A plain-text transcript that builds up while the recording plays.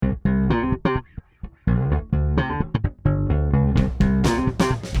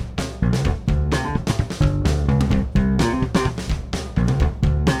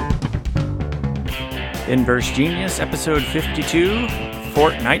Inverse Genius, Episode 52,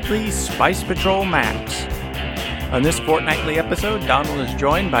 Fortnightly Spice Patrol Maps. On this fortnightly episode, Donald is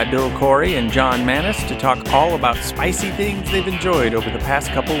joined by Bill Corey and John Manis to talk all about spicy things they've enjoyed over the past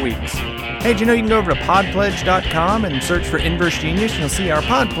couple weeks. Hey, do you know you can go over to podpledge.com and search for Inverse Genius, and you'll see our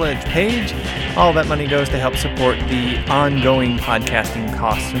Podpledge page. All that money goes to help support the ongoing podcasting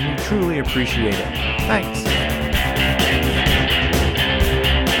costs, and we truly appreciate it. Thanks.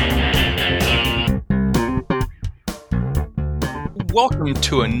 Welcome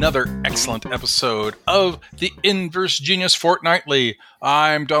to another excellent episode of the Inverse Genius Fortnightly.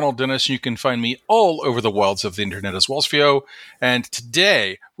 I'm Donald Dennis, and you can find me all over the wilds of the internet as Wellsfio. And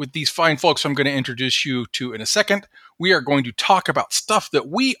today, with these fine folks I'm going to introduce you to in a second, we are going to talk about stuff that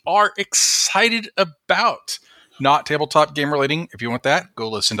we are excited about. Not tabletop game relating. If you want that, go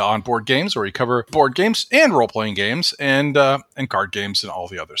listen to On Board Games, where we cover board games and role-playing games and card games and all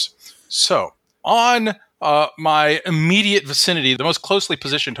the others. So, on my immediate vicinity, the most closely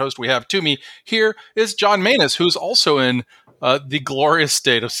positioned host we have to me here is John Manis, who's also in the glorious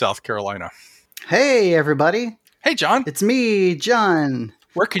state of South Carolina. Hey, everybody. Hey, John. It's me, John.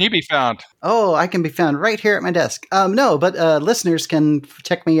 Where can you be found? Oh, I can be found right here at my desk. Listeners can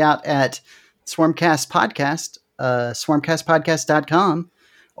check me out at Swarmcast Podcast, swarmcastpodcast.com,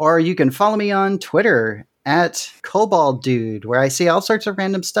 or you can follow me on Twitter at Cobalt Dude, where I see all sorts of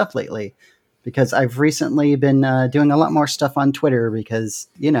random stuff lately. Because I've recently been doing a lot more stuff on Twitter because,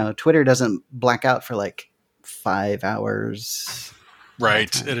 you know, Twitter doesn't black out for like 5 hours.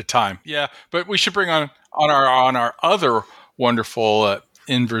 Right, at a time. Yeah, but we should bring on our other wonderful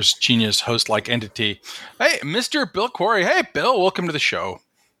Inverse Genius host-like entity. Hey, Mr. Bill Corey. Hey, Bill, welcome to the show.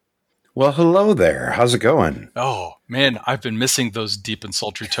 Well, hello there. How's it going? Oh, man, I've been missing those deep and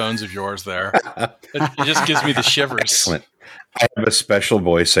sultry tones of yours there. It just gives me the shivers. Excellent. I have a special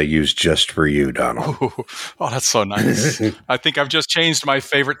voice I use just for you, Donald. Ooh, oh, that's so nice. I think I've just changed my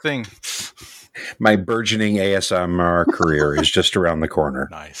favorite thing. My burgeoning ASMR career is just around the corner.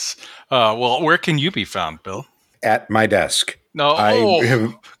 Nice. Well, where can you be found, Bill? At my desk. No,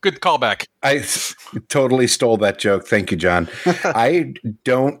 good callback. I totally stole that joke. Thank you, John. I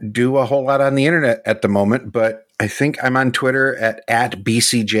don't do a whole lot on the internet at the moment, but I think I'm on Twitter at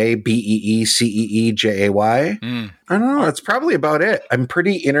BCJBEECEEJAY. I don't know. That's probably about it. I'm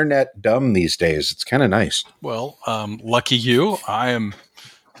pretty internet dumb these days. It's kind of nice. Well, lucky you. I am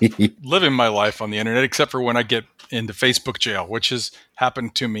living my life on the internet, except for when I get into Facebook jail, which has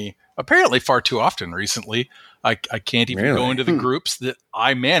happened to me apparently far too often recently. I can't even go into the groups that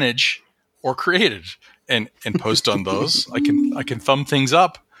I manage or created and post on those. I can thumb things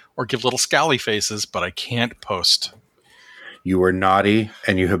up or give little scally faces, but I can't post. You are naughty,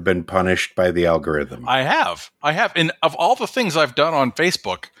 and you have been punished by the algorithm. I have. And of all the things I've done on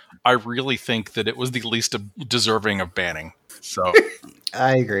Facebook, I really think that it was the least deserving of banning. So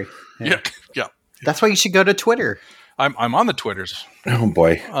I agree. Yeah. That's why you should go to Twitter. I'm on the Twitters. Oh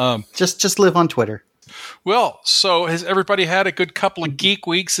boy. Just live on Twitter. Well, so has everybody had a good couple of geek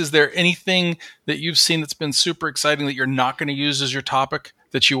weeks? Is there anything that you've seen that's been super exciting that you're not going to use as your topic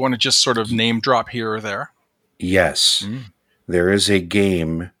that you want to just sort of name drop here or there? Yes. There is a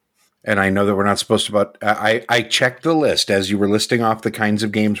game, and I know that we're not supposed to I checked the list as you were listing off the kinds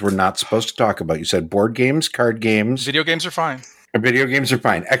of games we're not supposed to talk about. You said board games, card games. Video games are fine. Video games are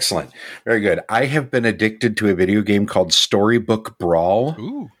fine. Excellent. Very good. I have been addicted to a video game called Storybook Brawl.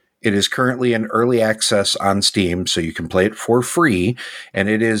 Ooh. It is currently in early access on Steam, so you can play it for free. And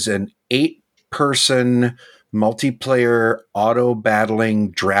it is an 8-person multiplayer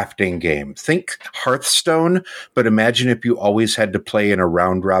auto-battling drafting game. Think Hearthstone, but imagine if you always had to play in a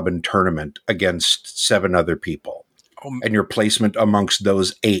round-robin tournament against 7 other people. And your placement amongst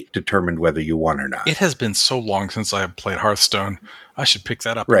those 8 determined whether you won or not. It has been so long since I have played Hearthstone. I should pick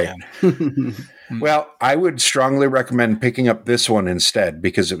that up again. Well, I would strongly recommend picking up this one instead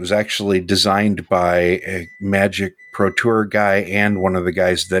because it was actually designed by a Magic Pro Tour guy and one of the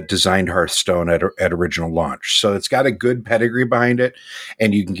guys that designed Hearthstone at original launch. So it's got a good pedigree behind it,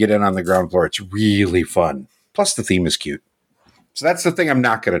 and you can get in on the ground floor. It's really fun. Plus, the theme is cute. So that's the thing I'm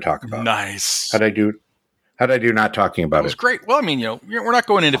not going to talk about. Nice. How'd I do not talking about it? It was great. Well, I mean, we're not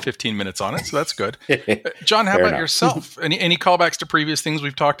going into 15 minutes on it, so that's good. John, how about yourself? Any callbacks to previous things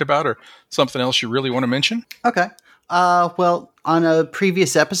we've talked about or something else you really want to mention? Okay. Well, on a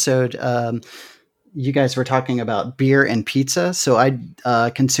previous episode, you guys were talking about beer and pizza, so I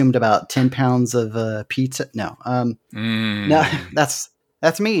consumed about 10 pounds of pizza. No, that's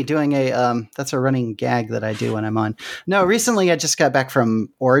me doing that's a running gag that I do when I'm on. No, recently I just got back from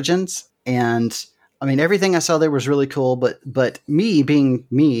Origins, and I mean, everything I saw there was really cool, but me being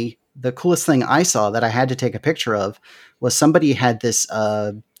me, the coolest thing I saw that I had to take a picture of was somebody had this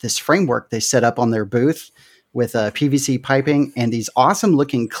this framework they set up on their booth with PVC piping and these awesome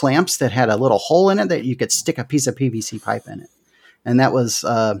looking clamps that had a little hole in it that you could stick a piece of PVC pipe in it. And that was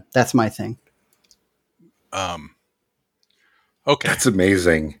that's my thing. Okay. That's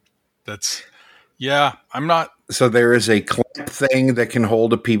amazing. I'm not. So there is a clamp thing that can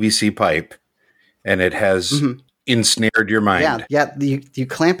hold a PVC pipe, and it has ensnared your mind. Yeah. You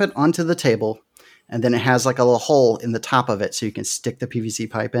clamp it onto the table, and then it has like a little hole in the top of it, so you can stick the PVC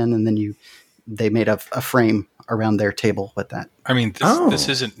pipe in, and then they made a frame around their table with that. I mean, this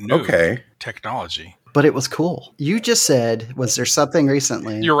isn't new technology. But it was cool. You just said, was there something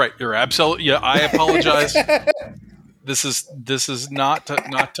recently? You're right. You're absolutely. Yeah, I apologize. This is not to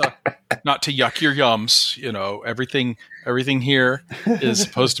yuck your yums. You know, everything here is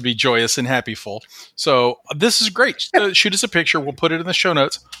supposed to be joyous and happyful. So this is great. Shoot us a picture. We'll put it in the show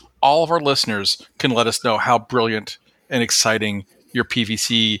notes. All of our listeners can let us know how brilliant and exciting your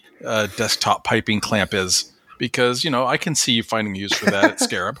PVC desktop piping clamp is, because I can see you finding use for that at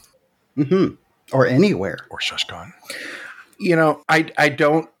Scarab. Mm-hmm. Or anywhere. Or ShushCon. I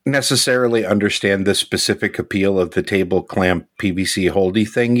don't necessarily understand the specific appeal of the table clamp PVC holdy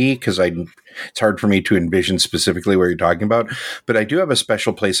thingy, because it's hard for me to envision specifically what you're talking about. But I do have a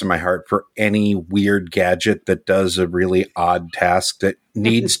special place in my heart for any weird gadget that does a really odd task that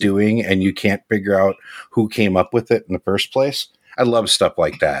needs doing, and you can't figure out who came up with it in the first place. I love stuff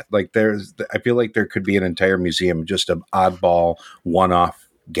like that. Like I feel like there could be an entire museum just of oddball one-off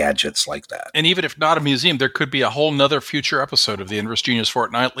gadgets like that. And even if not a museum, there could be a whole nother future episode of the Inverse Genius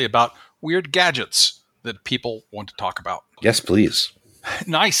Fortnightly about weird gadgets that people want to talk about. Yes, please.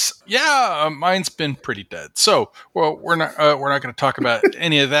 Nice. Yeah, mine's been pretty dead. So, we're not going to talk about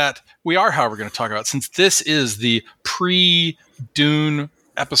any of that. We are, however, going to talk about, since this is the pre-Dune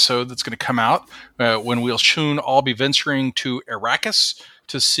episode that's going to come out, when we'll soon all be venturing to Arrakis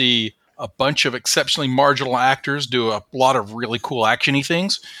to see a bunch of exceptionally marginal actors do a lot of really cool action-y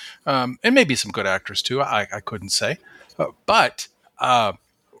things. And maybe some good actors too. I couldn't say.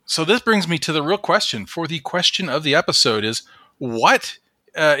 So this brings me to the real question. For the question of the episode is, what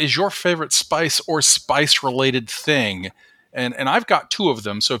is your favorite spice or spice-related thing? And I've got two of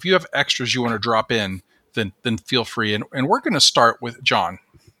them. So if you have extras you want to drop in, then feel free. And we're going to start with John.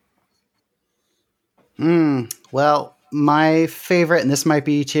 Well, my favorite, and this might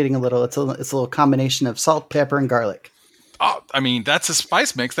be cheating a little, it's a little combination of salt, pepper, and garlic. Oh, I mean, that's a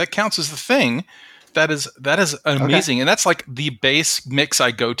spice mix. That counts as the thing. That is amazing. Okay. And that's like the base mix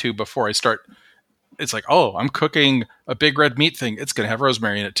I go to before I start. It's like, oh, I'm cooking a big red meat thing. It's going to have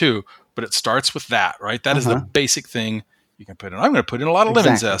rosemary in it too. But it starts with that, right? That is the basic thing you can put in. I'm going to put in a lot of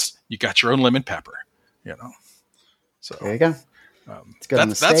lemon zest. You got your own lemon pepper, So there you go. It's good on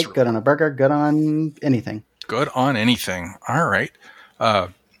a steak, good on a burger, good on anything. Good on anything. All right.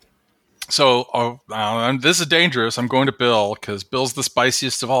 So this is dangerous. I'm going to Bill because Bill's the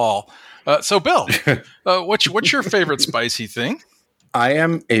spiciest of all. So Bill, what's your favorite spicy thing? I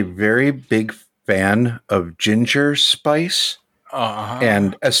am a very big fan of ginger spice.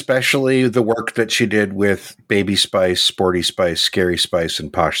 And especially the work that she did with Baby Spice, Sporty Spice, Scary Spice,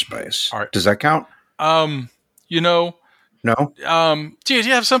 and Posh Spice. All right. Does that count? No. Do you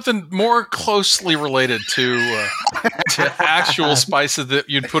have something more closely related to actual spices that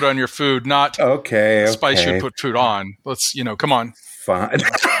you'd put on your food, not spice you'd put food on? Let's, come on. Fine.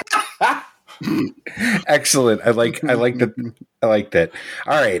 Excellent. I like that.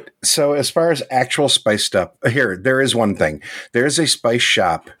 All right. So as far as actual spice stuff, there is one thing. There is a spice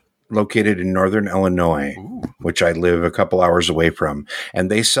shop located in northern Illinois, which I live a couple hours away from,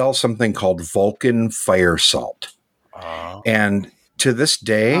 and they sell something called Vulcan Fire Salt. And to this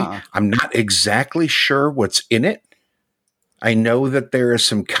day, I'm not exactly sure what's in it. I know that there is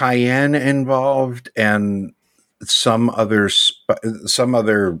some cayenne involved and some other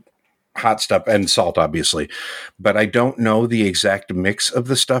hot stuff and salt, obviously, but I don't know the exact mix of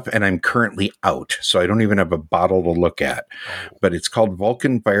the stuff, and I'm currently out, so I don't even have a bottle to look at. But it's called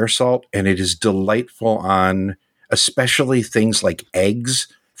Vulcan Fire Salt, and it is delightful on especially things like eggs,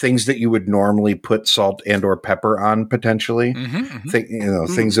 things that you would normally put salt and or pepper on potentially.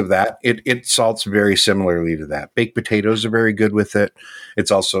 Things of that. It salts very similarly to that. Baked potatoes are very good with it. It's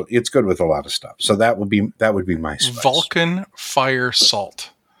good with a lot of stuff. So that would be my spice. Vulcan Fire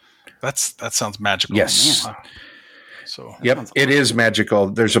Salt. That sounds magical. Yes. It is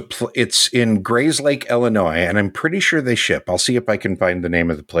magical. It's in Grays Lake, Illinois, and I'm pretty sure they ship. I'll see if I can find the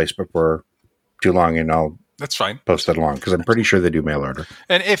name of the place before too long, and I'll That's fine. post that along because I'm pretty sure they do mail order.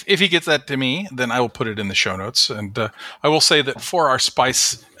 And if he gets that to me, then I will put it in the show notes. And I will say that for our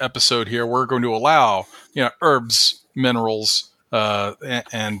spice episode here, we're going to allow herbs, minerals,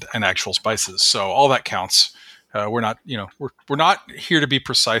 and actual spices. So all that counts. We're not we're not here to be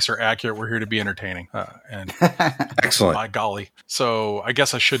precise or accurate. We're here to be entertaining. And Excellent. by golly, so I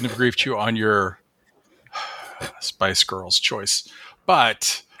guess I shouldn't have briefed you on your Spice Girls choice,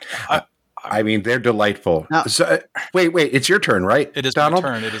 but. I mean, they're delightful. No. So, wait, it's your turn, right? It is Donald? my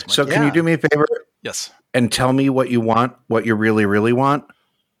turn. It is my So turn. can you do me a favor Yes. and tell me what you want, what you really, really want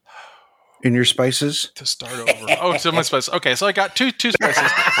in your spices? To start over. Oh, so my spice. Okay, so I got two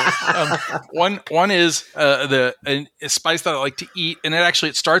spices. One is a spice that I like to eat, and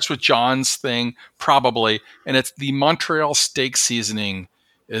it starts with John's thing probably, and it's the Montreal steak seasoning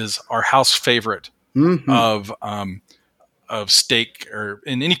is our house favorite of steak or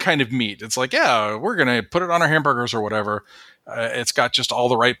in any kind of meat. It's like, yeah, we're gonna put it on our hamburgers or whatever. It's got just all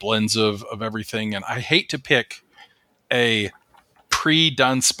the right blends of everything, and I hate to pick a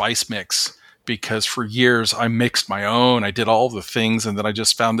pre-done spice mix because for years I mixed my own. I did all the things, and then I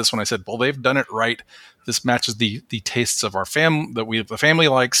just found this one. I said, well, they've done it right. This matches the tastes of our the family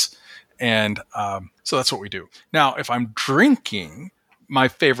likes, and so that's what we do. Now, if I'm drinking, my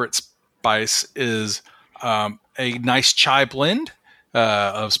favorite spice is a nice chai blend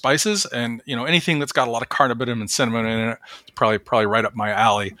of spices, and anything that's got a lot of cardamom and cinnamon in it. It's probably right up my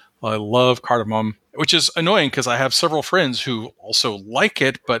alley. I love cardamom, which is annoying because I have several friends who also like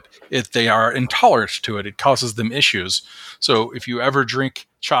it, but if they are intolerant to it, it causes them issues. So if you ever drink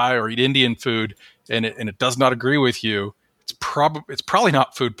chai or eat Indian food and it does not agree with you, it's probably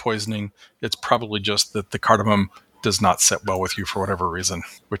not food poisoning. It's probably just that the cardamom does not sit well with you for whatever reason,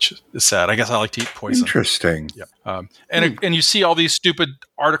 which is sad. I guess I like to eat poison. Interesting. Yeah. And you see all these stupid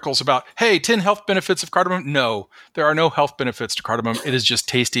articles about, hey, 10 health benefits of cardamom. No, there are no health benefits to cardamom. It is just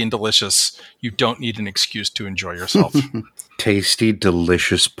tasty and delicious. You don't need an excuse to enjoy yourself. Tasty,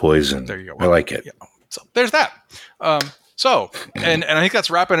 delicious poison. There you go. I like it. Yeah. So there's that. And I think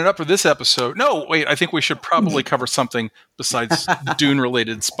that's wrapping it up for this episode. No, wait, I think we should probably cover something besides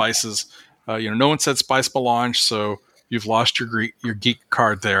Dune-related spices. No one said spice melange, so you've lost your geek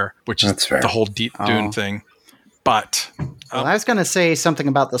card there, which is the whole Dune thing. But I was going to say something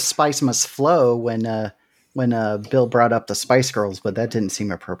about the spice must flow when Bill brought up the Spice Girls, but that didn't seem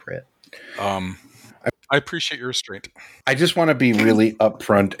appropriate. I appreciate your restraint. I just want to be really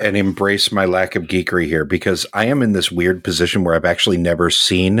upfront and embrace my lack of geekery here because I am in this weird position where I've actually never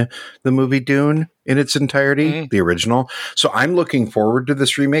seen the movie Dune in its entirety, the original. So I'm looking forward to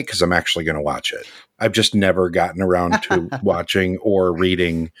this remake because I'm actually going to watch it. I've just never gotten around to watching or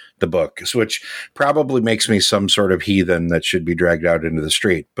reading the book, which probably makes me some sort of heathen that should be dragged out into the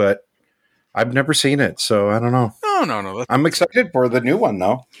street. But I've never seen it, so I don't know. No. I'm excited for the new one,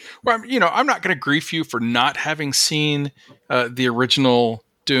 though. Well, I'm not going to grief you for not having seen the original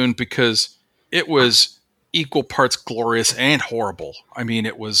Dune because it was equal parts glorious and horrible. I mean,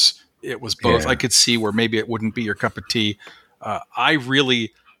 it was both. Yeah. I could see where maybe it wouldn't be your cup of tea. I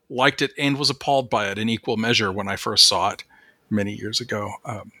really liked it and was appalled by it in equal measure when I first saw it many years ago.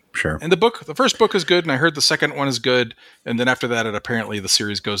 Sure. And the first book is good, and I heard the second one is good, and then after that, apparently the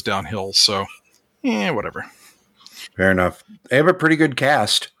series goes downhill. So, whatever. Fair enough. They have a pretty good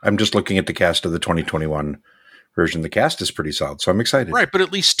cast. I'm just looking at the cast of the 2021 version. The cast is pretty solid, so I'm excited. Right, but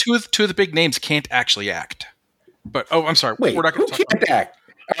at least two of the big names can't actually act. But I'm sorry. Wait, we're not going to talk about act.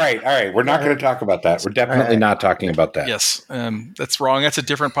 All right. We're not going to talk about that. We're definitely not talking about that. Yes, that's wrong. That's a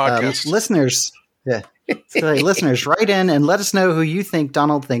different podcast. Listeners, yeah. So, listeners, write in and let us know who you think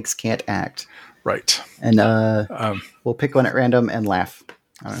Donald thinks can't act. Right. And we'll pick one at random and laugh.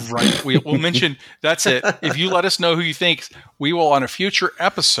 Right. We'll mention, that's it. If you let us know who you think, we will on a future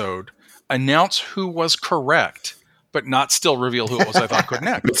episode announce who was correct, but not still reveal who it was I thought couldn't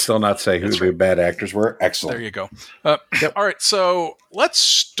act. But still not say who the bad actors were. Excellent. There you go. Yep. All right. So let's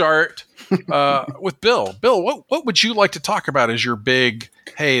start with Bill. Bill, what would you like to talk about as your big,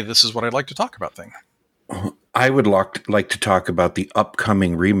 hey, this is what I'd like to talk about thing? I would like to talk about the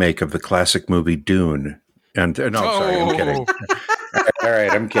upcoming remake of the classic movie Dune. And sorry, I'm kidding. All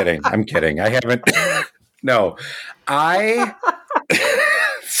right, I'm kidding. I haven't. No,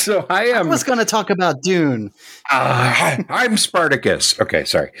 So I am. I was going to talk about Dune. I'm Spartacus. Okay,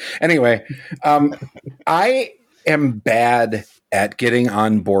 sorry. Anyway, I am bad at getting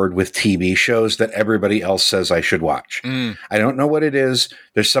on board with TV shows that everybody else says I should watch. I don't know what it is.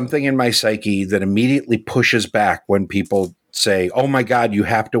 There's something in my psyche that immediately pushes back when people say, oh my God, you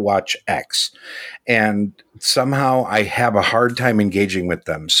have to watch X. And somehow I have a hard time engaging with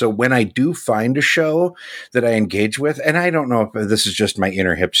them. So when I do find a show that I engage with, and I don't know if this is just my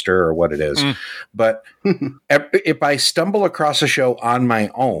inner hipster or what it is, but if I stumble across a show on my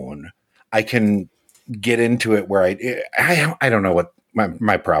own, I can get into it where I don't know what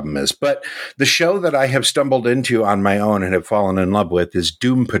my problem is. But the show that I have stumbled into on my own and have fallen in love with is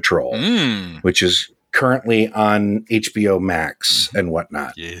Doom Patrol, which is currently on HBO Max and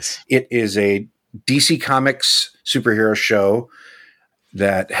whatnot. Yes. It is a DC Comics superhero show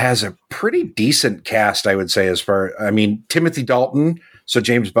that has a pretty decent cast, I would say, Timothy Dalton, so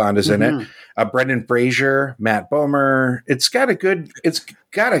James Bond is in it. Brendan Fraser, Matt Bomer. It's got a good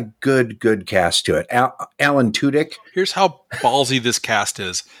cast to it. Alan Tudyk. Here's how ballsy this cast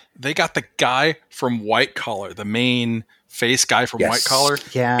is. They got the guy from White Collar, the main face guy from White Collar,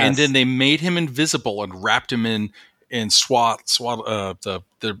 and then they made him invisible and wrapped him in the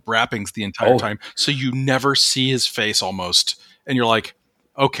wrappings the entire time, so you never see his face almost. And you're like,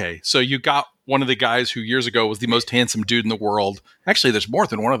 okay, so you got one of the guys who years ago was the most handsome dude in the world. Actually, there's more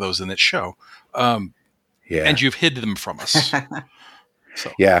than one of those in this show, and you've hid them from us.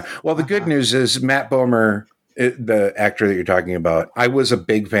 Yeah. Well, the good news is Matt Bomer, the actor that you're talking about, I was a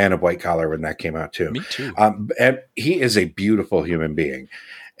big fan of White Collar when that came out too. Me too. And he is a beautiful human being.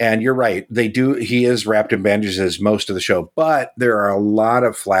 And you're right. He is wrapped in bandages most of the show, but there are a lot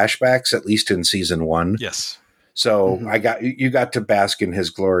of flashbacks, at least in season 1. Yes. So you got to bask in his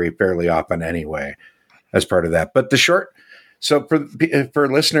glory fairly often anyway, as part of that. But so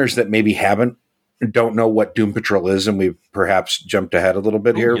for listeners that maybe don't know what Doom Patrol is, and we've perhaps jumped ahead a little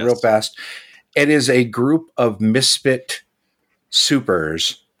bit here real fast. It is a group of misfit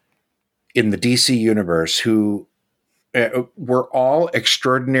supers in the DC universe who were all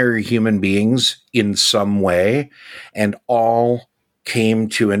extraordinary human beings in some way, and all came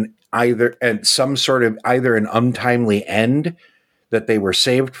to either an untimely end that they were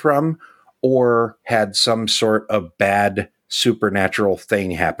saved from, or had some sort of bad supernatural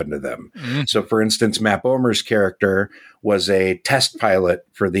thing happen to them. So for instance, Matt Bomer's character was a test pilot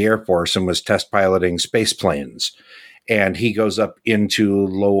for the Air Force and was test piloting space planes. And he goes up into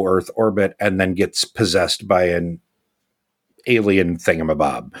low Earth orbit and then gets possessed by an alien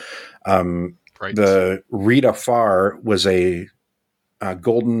thingamabob. Right. The Rita Farr was a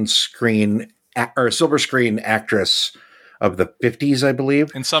golden screen or silver screen actress of the 50s, I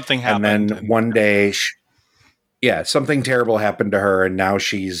believe. And something happened. And then one day, something terrible happened to her, and now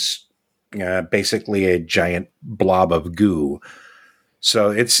she's basically a giant blob of goo.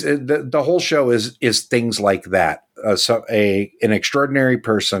 So it's the whole show is things like that. An extraordinary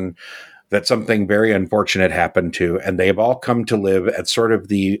person that something very unfortunate happened to, and they've all come to live at sort of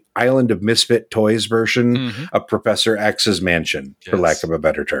the Island of Misfit Toys version of Professor X's mansion, for lack of a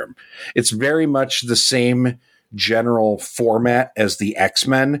better term. It's very much the same general format as the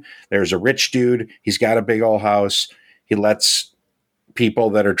X-Men. There's a rich dude. He's got a big old house. He lets people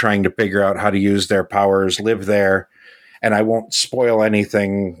that are trying to figure out how to use their powers live there. And I won't spoil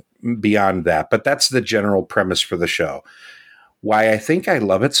anything beyond that, but that's the general premise for the show. Why I think I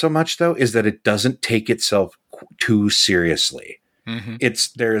love it so much, though, is that it doesn't take itself too seriously.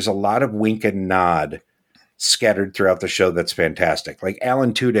 There's a lot of wink and nod scattered throughout the show that's fantastic. Like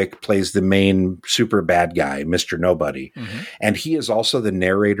Alan Tudyk plays the main super bad guy, Mr. Nobody, and he is also the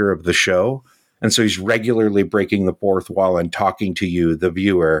narrator of the show. And so he's regularly breaking the fourth wall and talking to you, the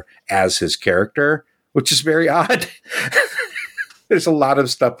viewer, as his character, which is very odd. There's a lot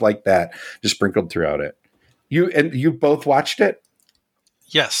of stuff like that just sprinkled throughout it. You both watched it?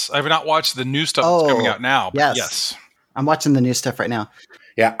 Yes. I have not watched the new stuff that's coming out now. But yes. I'm watching the new stuff right now.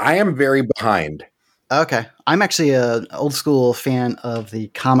 Yeah, I am very behind. Okay. I'm actually an old school fan of the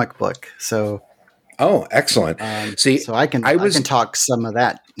comic book. So excellent. So I can talk some of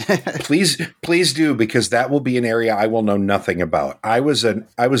that. please do, because that will be an area I will know nothing about. I was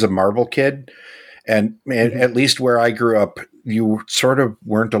a Marvel kid, and at least where I grew up, you sort of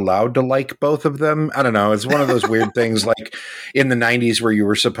weren't allowed to like both of them. I don't know. It's one of those weird things like in the 90s where you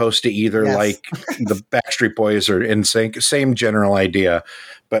were supposed to either like the Backstreet Boys or NSYNC, same general idea,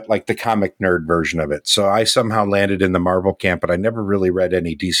 but like the comic nerd version of it. So I somehow landed in the Marvel camp, but I never really read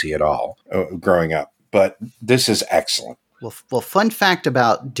any DC at all growing up. But this is excellent. Well, fun fact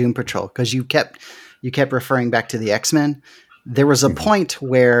about Doom Patrol, because you kept referring back to the X-Men. There was a point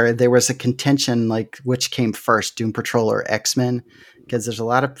where there was a contention, like which came first, Doom Patrol or X-Men, because there's a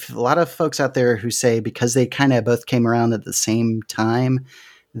lot of folks out there who say because they kind of both came around at the same time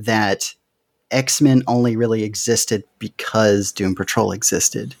that X-Men only really existed because Doom Patrol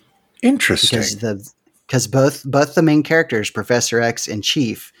existed. Interesting. because both the main characters, Professor X and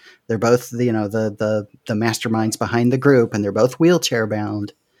Chief, they're both the masterminds behind the group, and they're both wheelchair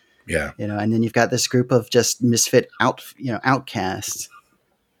bound. Yeah. And then you've got this group of just misfit outcasts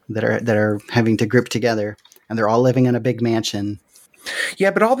that are having to group together, and they're all living in a big mansion.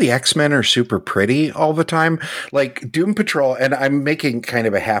 Yeah, but all the X-Men are super pretty all the time. Like Doom Patrol, and I'm making kind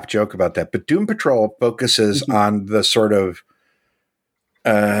of a half joke about that, but Doom Patrol focuses on the sort of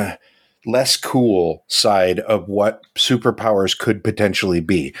less cool side of what superpowers could potentially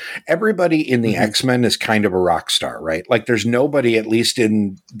be. Everybody in the X-Men is kind of a rock star, right? Like there's nobody, at least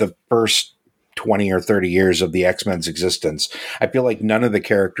in the first 20 or 30 years of the X-Men's existence, I feel like none of the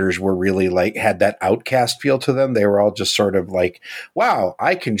characters were really like had that outcast feel to them. They were all just sort of like, wow,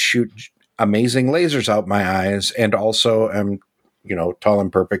 I can shoot amazing lasers out my eyes and also am, tall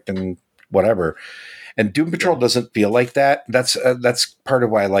and perfect and whatever. And Doom Patrol doesn't feel like that. That's part of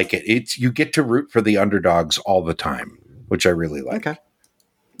why I like it. It's you get to root for the underdogs all the time, which I really like. Okay.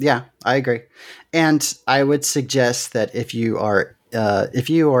 Yeah, I agree. And I would suggest that if you or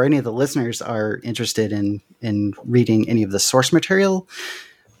any of the listeners are interested in reading any of the source material,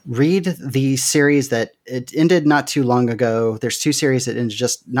 read the series that it ended not too long ago. There's 2 series that ended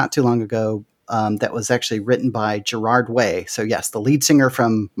just not too long ago that was actually written by Gerard Way. So yes, the lead singer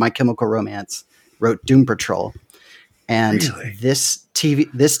from My Chemical Romance wrote Doom Patrol. And this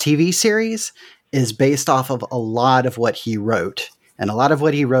TV series is based off of a lot of what he wrote. And a lot of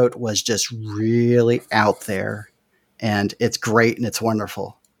what he wrote was just really out there. And it's great and it's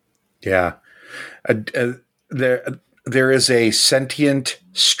wonderful. Yeah. There is a sentient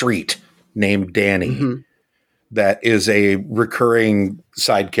street named Danny that is a recurring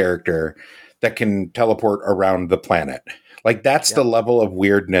side character that can teleport around the planet. Like that's the level of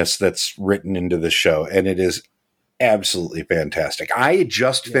weirdness that's written into the show. And it is absolutely fantastic. I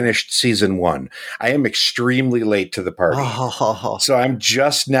just finished season 1. I am extremely late to the party. So I'm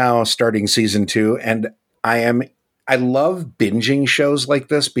just now starting season 2, and I love binging shows like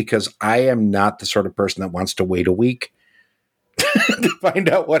this because I am not the sort of person that wants to wait a week to find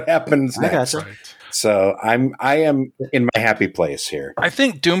out what happens next. Right. So I am in my happy place here. I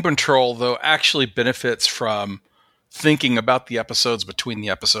think Doom Patrol, though, actually benefits from thinking about the episodes between the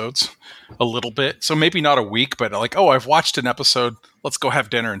episodes a little bit. So maybe not a week, but like, oh, I've watched an episode. Let's go have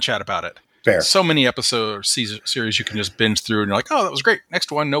dinner and chat about it. Fair. So many episodes, series you can just binge through and you're like, oh, that was great.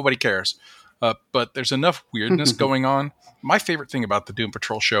 Next one, nobody cares. But there's enough weirdness going on. My favorite thing about the Doom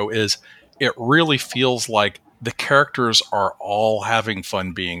Patrol show is it really feels like the characters are all having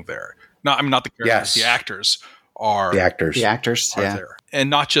fun being there. Not the characters, Yes. the actors are The actors, yeah. there. And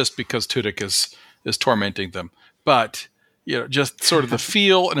not just because Tudyk is tormenting them, but just sort of the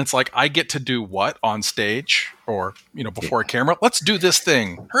feel. And it's like, I get to do what on stage or, before a camera? Let's do this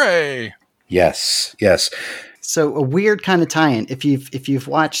thing. Hooray. Yes. So a weird kind of tie-in. If you've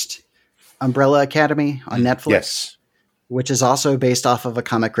watched Umbrella Academy on Netflix, which is also based off of a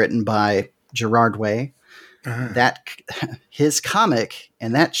comic written by Gerard Way, that his comic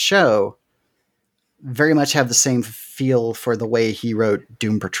and that show very much have the same feel for the way he wrote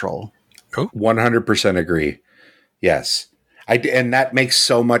Doom Patrol. 100% agree. Yes. And that makes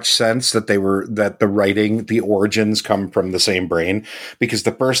so much sense that the writing, the origins come from the same brain, because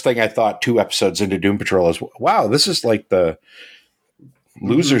the first thing I thought 2 episodes into Doom Patrol is, wow, this is like the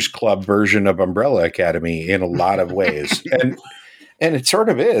Losers Club version of Umbrella Academy in a lot of ways. And it sort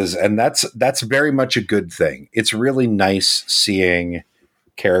of is. And that's very much a good thing. It's really nice seeing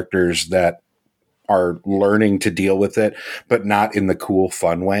characters that are learning to deal with it, but not in the cool,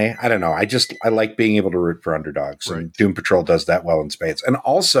 fun way. I don't know. I like being able to root for underdogs. Right. And Doom Patrol does that well in spades. And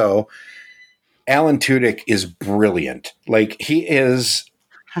also, Alan Tudyk is brilliant. Like, he is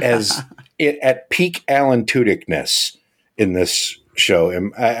at peak Alan Tudykness in this show.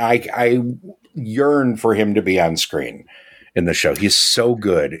 And I yearn for him to be on screen in the show. He's so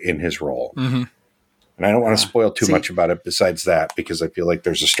good in his role. Mm-hmm. And I don't want to spoil too much about it besides that, because I feel like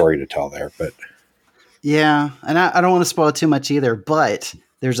there's a story to tell there. But yeah, and I don't want to spoil too much either, but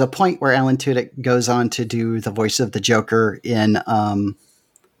there's a point where Alan Tudyk goes on to do the voice of the Joker in the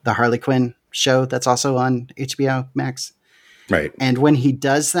Harley Quinn show that's also on HBO Max. Right. And when he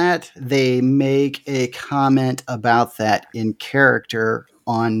does that, they make a comment about that in character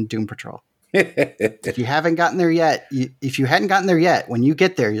on Doom Patrol. If you haven't gotten there yet, when you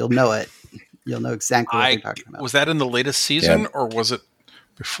get there, you'll know it. You'll know exactly what they're talking about. Was that in the latest season, or was it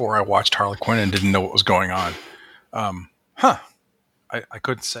before I watched Harley Quinn and didn't know what was going on? I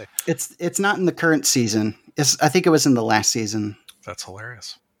couldn't say. It's not in the current season. I think it was in the last season. That's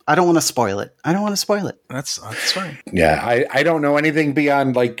hilarious. I don't want to spoil it. That's fine. Yeah, I don't know anything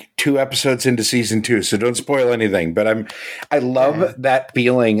beyond like 2 episodes into season 2, so don't spoil anything. But I love that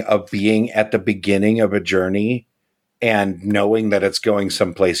feeling of being at the beginning of a journey and knowing that it's going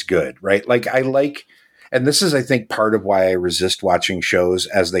someplace good, right? Like and this is, I think, part of why I resist watching shows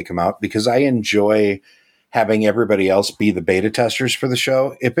as they come out, because I enjoy having everybody else be the beta testers for the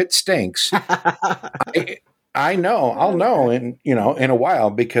show. If it stinks, I'll know in a while,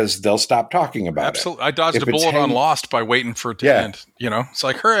 because they'll stop talking about Absolutely. I dodged a bullet on Lost by waiting for it to end. It's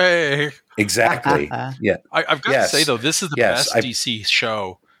like, hooray. Exactly. Yeah. I've got to say, though, this is the best DC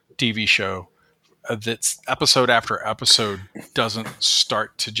show, TV show, that's episode after episode doesn't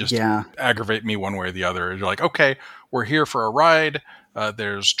start to just aggravate me one way or the other. You're like, okay, we're here for a ride.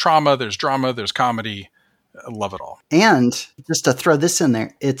 There's trauma, there's drama, there's comedy. I love it all. And just to throw this in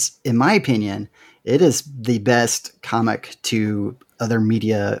there, it's, in my opinion, it is the best comic to other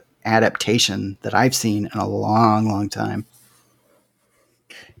media adaptation that I've seen in a long, long time.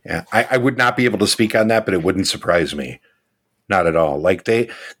 Yeah, I would not be able to speak on that, but it wouldn't surprise me. Not at all. Like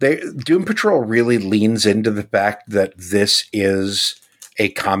Doom Patrol really leans into the fact that this is a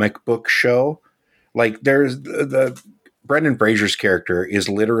comic book show. Like there's the Brendan Fraser's character is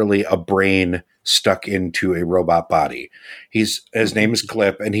literally a brain stuck into a robot body. His name is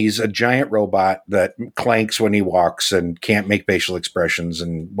Clip, and he's a giant robot that clanks when he walks and can't make facial expressions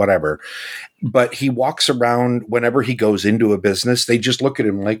and whatever. But he walks around whenever he goes into a business. They just look at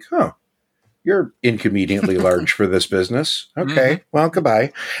him like, "Oh, you're inconveniently large for this business. Okay, well,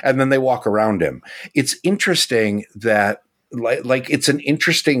 goodbye." And then they walk around him. It's interesting that like it's an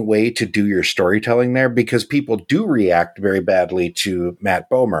interesting way to do your storytelling there, because people do react very badly to Matt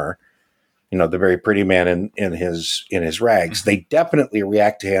Bomer, the very pretty man in his rags. They definitely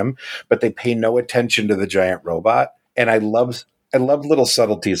react to him, but they pay no attention to the giant robot. And I love little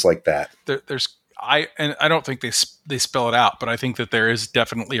subtleties like that. I don't think they spell it out, but I think that there is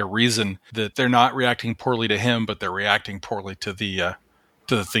definitely a reason that they're not reacting poorly to him, but they're reacting poorly to the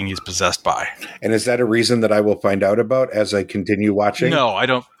thing he's possessed by. And is that a reason that I will find out about as I continue watching? No, I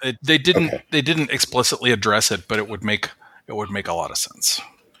don't. They didn't explicitly address it, but it would make a lot of sense.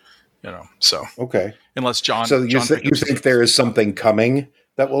 So okay. Unless John. So you think there is something coming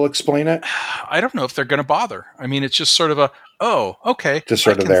that will explain it? I don't know if they're going to bother. I mean, it's just sort of okay. Just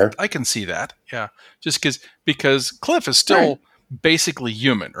sort of there. I can see that. Yeah. Just because Cliff is still basically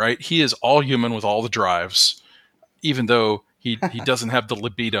human, right? He is all human with all the drives, even though he doesn't have the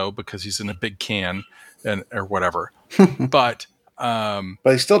libido because he's in a big can or whatever. But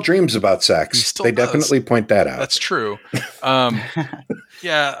he still dreams about sex. They definitely point that out. That's true.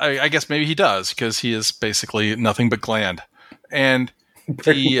 Yeah, I guess maybe he does, because he is basically nothing but gland. And but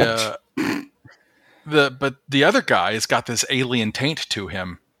the other guy has got this alien taint to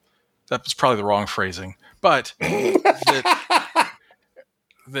him. That was probably the wrong phrasing, but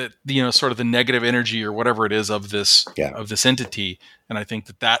that sort of the negative energy or whatever it is of this entity, and I think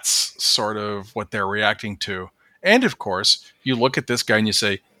that that's sort of what they're reacting to. And of course, you look at this guy and you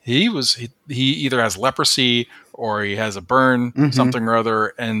say he either has leprosy or he has a burn, something or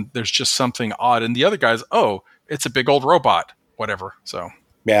other, and there's just something odd. And the other guy's, it's a big old robot, whatever. So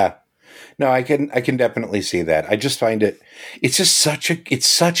yeah. No, I can definitely see that. I just find it's such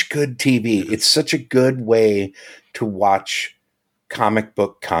good TV. It's such a good way to watch comic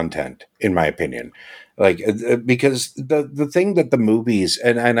book content, in my opinion. Like, because the thing that the movies,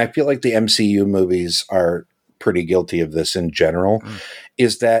 and I feel like the MCU movies are pretty guilty of this in general,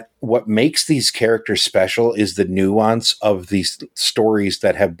 is that what makes these characters special is the nuance of these stories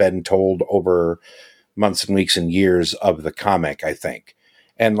that have been told over months and weeks and years of the comic, I think.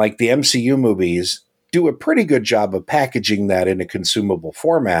 And like the MCU movies do a pretty good job of packaging that in a consumable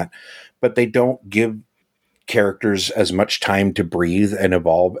format, but they don't give characters as much time to breathe and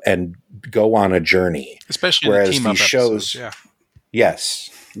evolve and go on a journey. Especially whereas in the team-up shows, yes.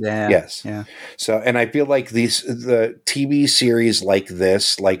 Yeah. Yes. Yeah. So, and I feel like the TV series like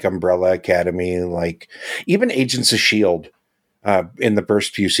this, like Umbrella Academy, like even Agents of S.H.I.E.L.D., in the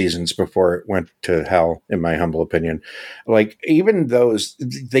first few seasons before it went to hell, in my humble opinion, like even those,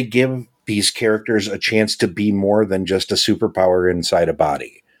 they give these characters a chance to be more than just a superpower inside a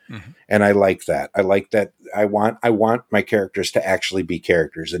body. And I like that. I like that. I want my characters to actually be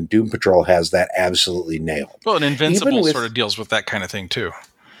characters, and Doom Patrol has that absolutely nailed. Well, and Invincible sort of deals with that kind of thing too.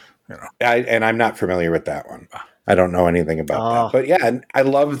 And I'm not familiar with that one. I don't know anything about that. But yeah, I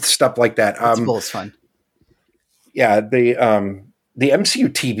love stuff like that. Invincible is fun. Yeah, the MCU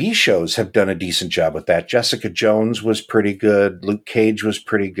TV shows have done a decent job with that. Jessica Jones was pretty good. Luke Cage was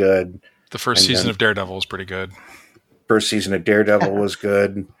pretty good. The first season of Daredevil was pretty good. First season of Daredevil was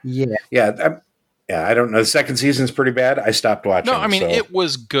good. Yeah. Yeah. Yeah, I don't know. The second season's pretty bad. I stopped watching. No, I mean, so. it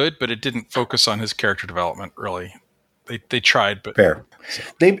was good, but it didn't focus on his character development, really. They tried, but... Fair.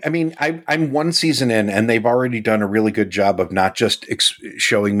 I'm one season in, and they've already done a really good job of not just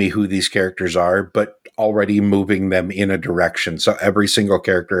showing me who these characters are, but already moving them in a direction. So every single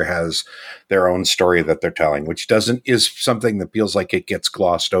character has their own story that they're telling, which is something that feels like it gets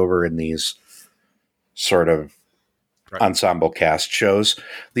glossed over in these sort of ensemble cast shows.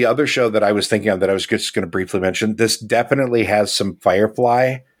 The other show that I was thinking of that I was just going to briefly mention, this definitely has some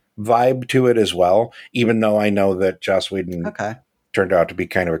Firefly vibe to it as well, even though I know that Joss Whedon turned out to be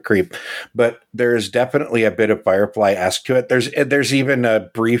kind of a creep. But there's definitely a bit of Firefly-esque to it. There's even a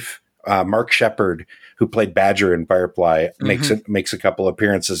brief Mark Shepard, who played Badger in Firefly, makes a couple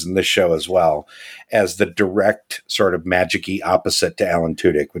appearances in this show as well as the direct sort of magic-y opposite to Alan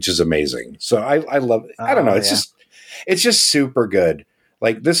Tudyk, which is amazing. So I love it. I don't know. It's just super good.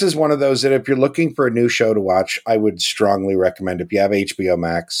 Like, this is one of those that if you're looking for a new show to watch, I would strongly recommend. If you have HBO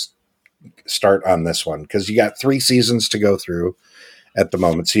Max, start on this one, because you got 3 seasons to go through at the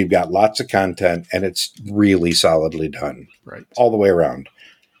moment. So you've got lots of content, and it's really solidly done all the way around.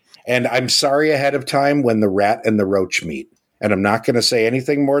 And I'm sorry ahead of time when the rat and the roach meet. And I'm not going to say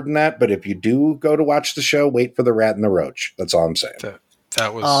anything more than that, but if you do go to watch the show, wait for the rat and the roach. That's all I'm saying.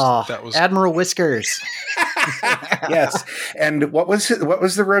 That was Admiral Whiskers. Yes. And what was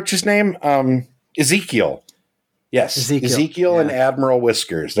the roach's name? Ezekiel. Yes. Ezekiel and Admiral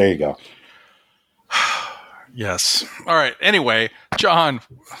Whiskers. There you go. Yes. All right. Anyway, John,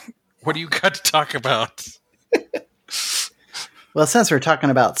 what do you got to talk about? Well, since we're talking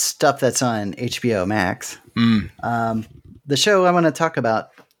about stuff that's on HBO Max, the show I want to talk about,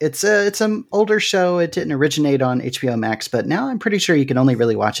 it's an older show. It didn't originate on HBO Max, but now I'm pretty sure you can only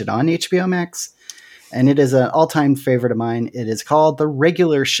really watch it on HBO Max. And it is an all-time favorite of mine. It is called The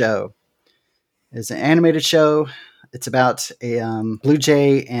Regular Show. It's an animated show. It's about a blue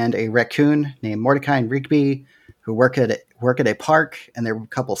jay and a raccoon named Mordecai and Rigby who work at a park, and they're a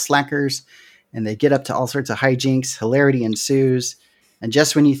couple slackers, and they get up to all sorts of hijinks. Hilarity ensues, and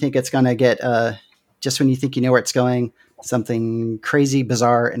just when you think it's going to get, just when you think you know where it's going, something crazy,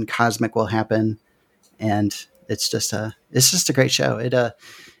 bizarre, and cosmic will happen, and it's just a great show.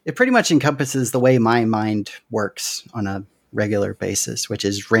 It pretty much encompasses the way my mind works on a regular basis, which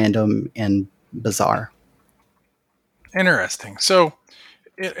is random and bizarre. Interesting. So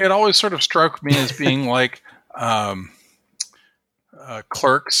it always sort of struck me as being like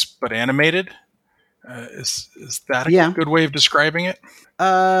Clerks, but animated. Is that a good way of describing it?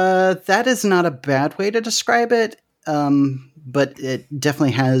 That is not a bad way to describe it. But it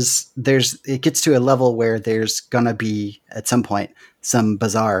definitely it gets to a level where there's going to be at some point some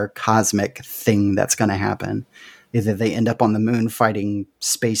bizarre cosmic thing that's going to happen. Either they end up on the moon fighting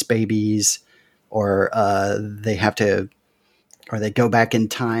space babies, or they go back in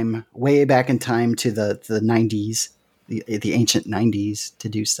time, way back in time to the 90s, the ancient 90s to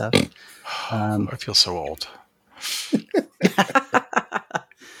do stuff. I feel so old.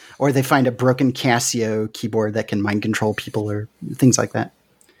 Or they find a broken Casio keyboard that can mind control people or things like that.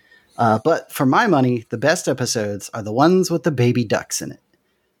 But for my money, the best episodes are the ones with the baby ducks in it.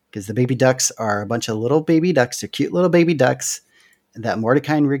 Because the baby ducks are a bunch of little baby ducks. They're cute little baby ducks that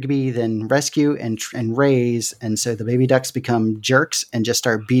Mordecai and Rigby then rescue and raise. And so the baby ducks become jerks and just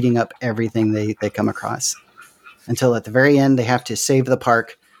start beating up everything they come across. Until at the very end, they have to save the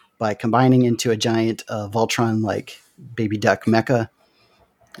park by combining into a giant Voltron-like baby duck mecha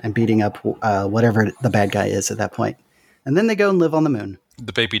and beating up whatever the bad guy is at that point. And then they go and live on the moon.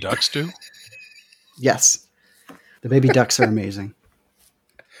 The baby ducks do? Yes. The baby ducks are amazing.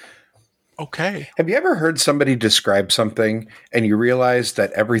 Okay. Have you ever heard somebody describe something and you realize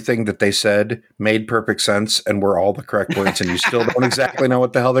that everything that they said made perfect sense and were all the correct words and you still don't exactly know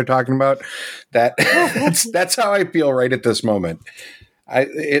what the hell they're talking about? That's how I feel right at this moment.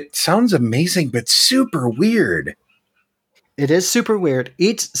 It sounds amazing, but super weird. It is super weird.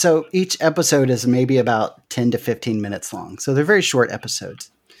 Each episode is maybe about 10 to 15 minutes long. So they're very short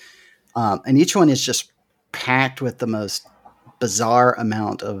episodes. And each one is just packed with the most bizarre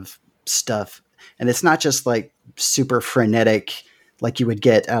amount of stuff. And it's not just like super frenetic like you would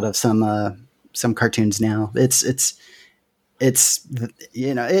get out of some cartoons now. It's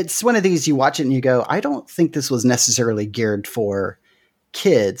one of these you watch it and you go, I don't think this was necessarily geared for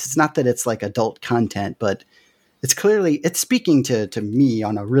kids. It's not that it's like adult content, but it's speaking to me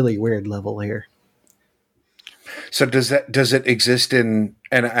on a really weird level here. So does it exist in,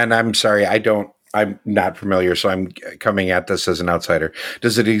 and I'm sorry, I'm not familiar, so I'm coming at this as an outsider.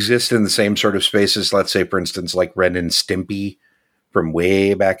 Does it exist in the same sort of spaces, let's say, for instance, like Ren and Stimpy from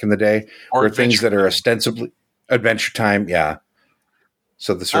way back in the day, Or or things that are Time. ostensibly Adventure Time. Yeah.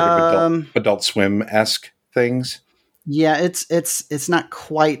 So the sort of Adult Swim-esque things. Yeah, it's not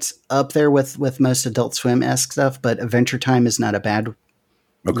quite up there with most Adult Swim-esque stuff, but Adventure Time is not a bad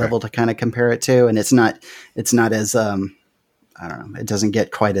level to kind of compare it to, and it's not as I don't know, it doesn't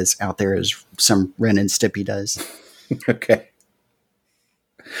get quite as out there as some Ren and Stimpy does. Okay.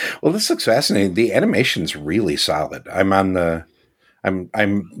 Well, this looks fascinating. The animation's really solid. I'm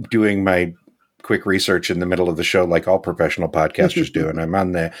doing my quick research in the middle of the show, like all professional podcasters do, and I'm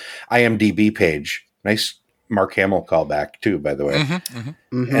on the IMDb page. Nice Mark Hamill callback too, by the way.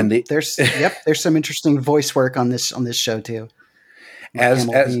 And there's some interesting voice work on this show too. Mark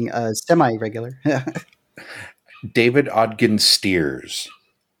Hamill being semi-regular. David Ogden Stiers.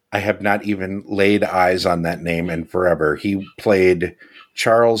 I have not even laid eyes on that name in forever. He played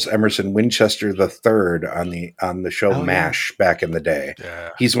Charles Emerson Winchester III on the show MASH back in the day. Yeah.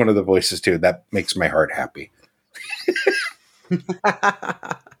 He's one of the voices too. That makes my heart happy.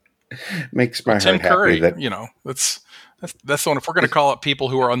 Makes my Tim heart Curry, happy. that's the one. If we're going to call up people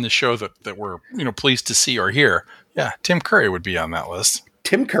who are on the show that we're pleased to see or hear, yeah, Tim Curry would be on that list.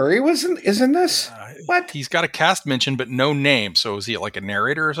 Tim Curry is in this? What? He's got a cast mention, but no name. So is he like a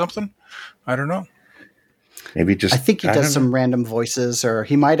narrator or something? I don't know. Maybe just. I think he does some random voices, or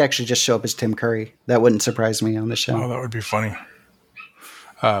he might actually just show up as Tim Curry. That wouldn't surprise me on the show. Oh, that would be funny.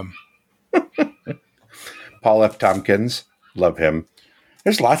 Paul F. Tompkins, love him.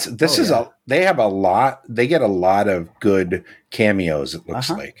 There's lots. They have a lot. They get a lot of good cameos. It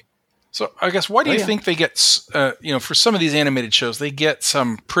looks like. So I guess why do you think they get, for some of these animated shows, they get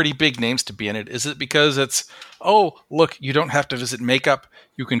some pretty big names to be in it? Is it because it's, look, you don't have to visit makeup.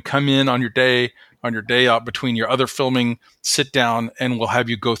 You can come in on your day out between your other filming, sit down, and we'll have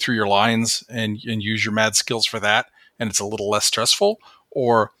you go through your lines and use your mad skills for that. And it's a little less stressful.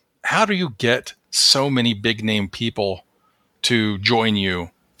 Or how do you get so many big name people to join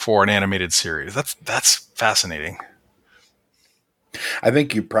you for an animated series? That's fascinating. I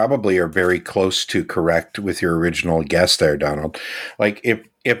think you probably are very close to correct with your original guess there, Donald. Like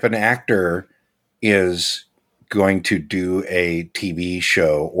if an actor is going to do a TV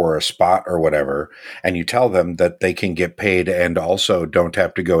show or a spot or whatever, and you tell them that they can get paid and also don't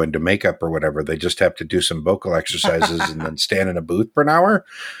have to go into makeup or whatever, they just have to do some vocal exercises and then stand in a booth for an hour,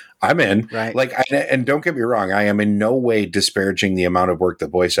 I'm in. Right. And don't get me wrong, I am in no way disparaging the amount of work that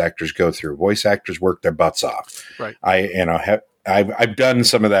voice actors go through. Voice actors work their butts off. Right. I've done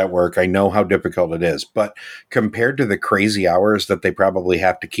some of that work. I know how difficult it is, but compared to the crazy hours that they probably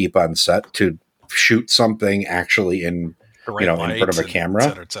have to keep on set to shoot something actually in front of a camera,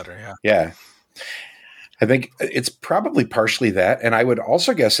 et cetera, yeah. I think it's probably partially that, and I would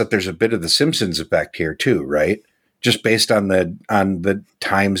also guess that there's a bit of the Simpsons effect here too, right? Just based on the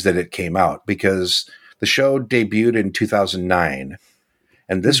times that it came out, because the show debuted in 2009,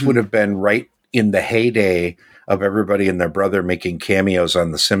 and this would have been right in the heyday of everybody and their brother making cameos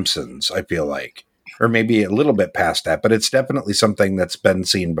on The Simpsons, I feel like. Or maybe a little bit past that, but it's definitely something that's been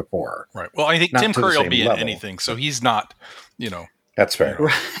seen before. Right. Well, I think Tim Curry will be in anything, so he's not, That's fair.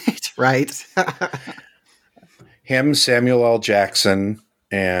 Right. Him, Samuel L. Jackson,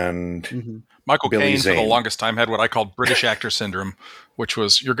 and Michael Billy Caine Zane. for the longest time had what I called British actor syndrome, which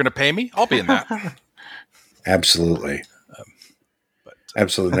was, you're going to pay me? I'll be in that. Absolutely.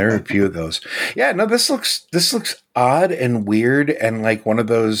 Absolutely. There are a few of those. Yeah, no, this looks odd and weird and like one of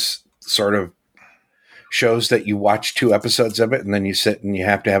those sort of shows that you watch 2 episodes of it and then you sit and you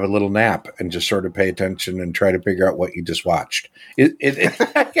have to have a little nap and just sort of pay attention and try to figure out what you just watched.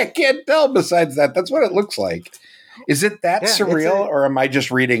 I can't tell besides that. That's what it looks like. Is it that surreal or am I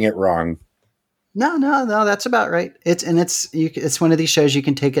just reading it wrong? No, that's about right. It's one of these shows you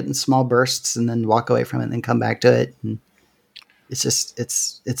can take it in small bursts and then walk away from it and then come back to it. And it's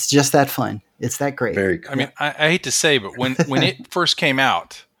just that fun. It's that great. Very cool. I mean, I hate to say, but when it first came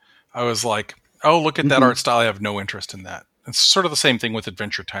out, I was like, oh, look at that art style. I have no interest in that. It's sort of the same thing with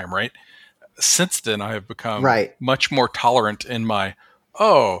Adventure Time, right? Since then, I have become much more tolerant in my,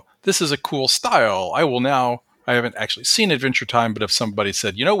 this is a cool style. I haven't actually seen Adventure Time, but if somebody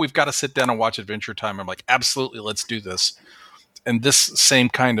said, we've got to sit down and watch Adventure Time, I'm like, absolutely, let's do this. And this same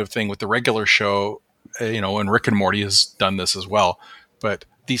kind of thing with the regular show, and Rick and Morty has done this as well. But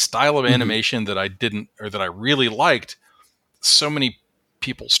the style of animation that I didn't, or that I really liked, so many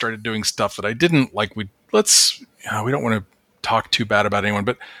people started doing stuff that I didn't like. We don't want to talk too bad about anyone,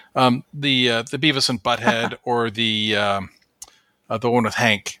 but the Beavis and Butthead or the one with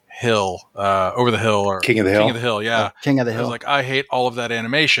Hank Hill, Over the Hill, or King of the Hill. King of the Hill, yeah. King of the Hill. I was like, I hate all of that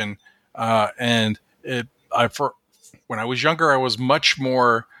animation, and when I was younger, I was much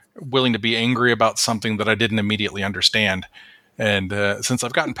more willing to be angry about something that I didn't immediately understand. And since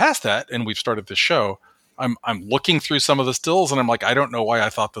I've gotten past that and we've started this show, I'm looking through some of the stills and I'm like, I don't know why I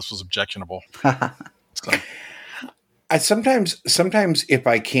thought this was objectionable. So. I sometimes if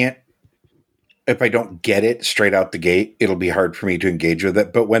I don't get it straight out the gate, it'll be hard for me to engage with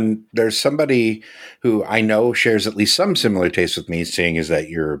it. But when there's somebody who I know shares at least some similar taste with me, seeing as that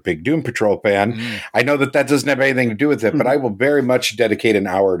you're a big Doom Patrol fan, I know that doesn't have anything to do with it, but I will very much dedicate an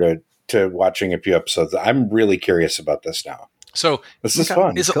hour to watching a few episodes. I'm really curious about this now. So this is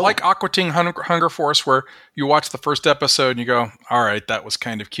fun. Is it like Aqua Teen Hunger Force, where you watch the first episode and you go, all right, that was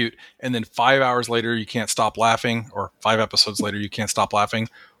kind of cute. And then 5 hours later, you can't stop laughing, or 5 episodes later, you can't stop laughing?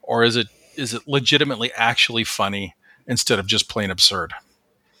 Or is it legitimately actually funny instead of just plain absurd?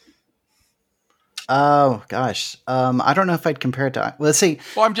 Oh gosh, I don't know if I'd compare it to. Well, let's see.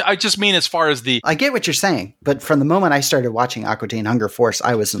 Well, I just mean as far as the. I get what you're saying, but from the moment I started watching Aqua Teen Hunger Force,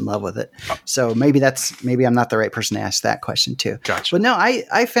 I was in love with it. So maybe I'm not the right person to ask that question to. Gotcha. But no,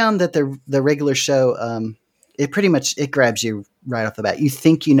 I found that the regular show, it pretty much it grabs you right off the bat. You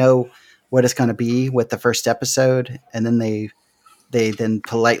think you know what it's going to be with the first episode, and then they then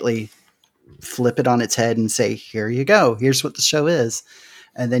politely flip it on its head and say, "Here you go. Here's what the show is."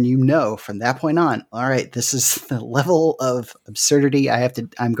 And then from that point on, all right, this is the level of absurdity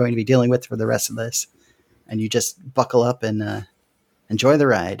I'm going to be dealing with for the rest of this. And you just buckle up and enjoy the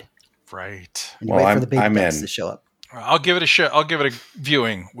ride. Right. And you wait for the big guys to show up. I'll give it a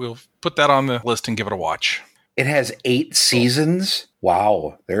viewing. We'll put that on the list and give it a watch. It has 8 seasons.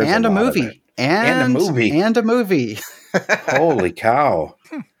 Wow. There's a movie. And a movie. Holy cow.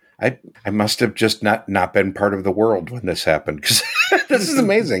 I must have just not been part of the world when this happened, because this is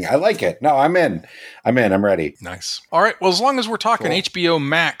amazing. I like it. No, I'm in. I'm ready. Nice. All right. Well, as long as we're talking HBO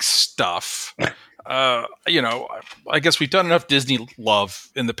Max stuff, I guess we've done enough Disney love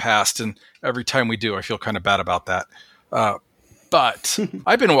in the past, and every time we do, I feel kind of bad about that. But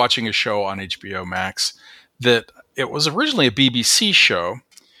I've been watching a show on HBO Max that it was originally a BBC show.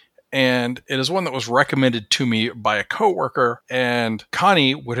 And it is one that was recommended to me by a coworker, and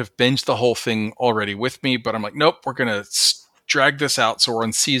Connie would have binged the whole thing already with me, but I'm like, nope, we're going to drag this out. So we're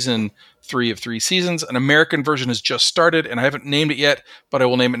on season 3 of 3 seasons. An American version has just started, and I haven't named it yet, but I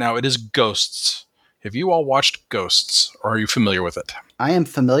will name it now. It is Ghosts. Have you all watched Ghosts, or are you familiar with it? I am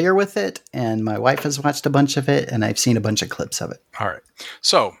familiar with it, and my wife has watched a bunch of it, and I've seen a bunch of clips of it. All right.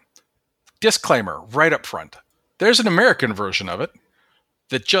 So, disclaimer right up front. There's an American version of it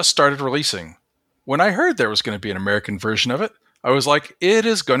that just started releasing. When I heard there was going to be an American version of it, I was like, it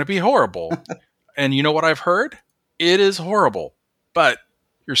is going to be horrible. And you know what I've heard? It is horrible. But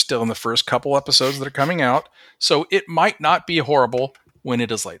you're still in the first couple episodes that are coming out, so it might not be horrible when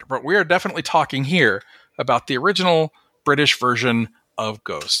it is later. But we are definitely talking here about the original British version of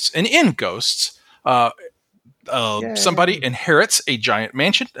Ghosts. And in Ghosts, somebody inherits a giant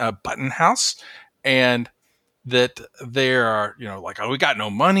mansion, a Button House, and that they are, like, oh, we got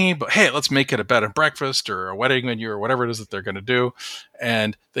no money, but hey, let's make it a bed and breakfast or a wedding venue or whatever it is that they're going to do.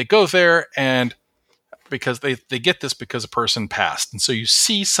 And they go there, and because they get this because a person passed. And so you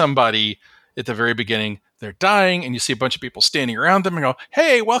see somebody at the very beginning, they're dying, and you see a bunch of people standing around them and go,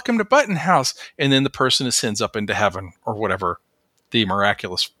 hey, welcome to Button House. And then the person ascends up into heaven or whatever the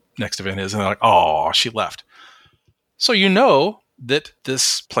miraculous next event is. And they're like, oh, she left. So you know that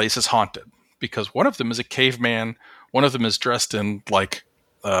this place is haunted, because one of them is a caveman. One of them is dressed in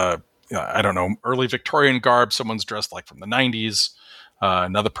early Victorian garb. Someone's dressed like from the 90s.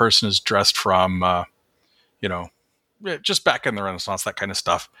 Another person is dressed from, just back in the Renaissance, that kind of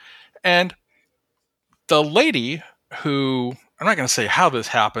stuff. And the lady who, I'm not going to say how this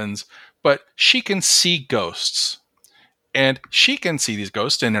happens, but she can see ghosts. And she can see these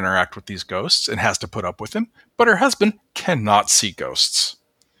ghosts and interact with these ghosts and has to put up with them. But her husband cannot see ghosts.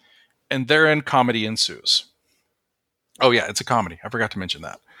 And therein comedy ensues. Oh yeah, it's a comedy. I forgot to mention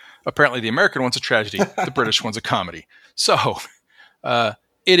that. Apparently the American one's a tragedy. The British one's a comedy. So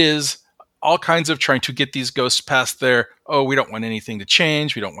it is all kinds of trying to get these ghosts past their, oh, we don't want anything to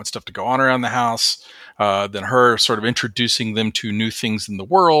change. We don't want stuff to go on around the house. Then her sort of introducing them to new things in the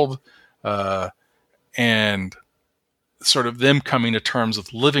world. And sort of them coming to terms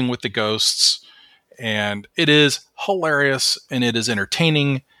with living with the ghosts. And it is hilarious, and it is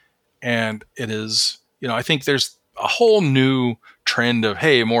entertaining. And it is, I think there's a whole new trend of,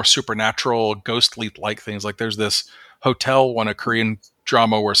 hey, more supernatural, ghostly-like things. Like there's this hotel one, a Korean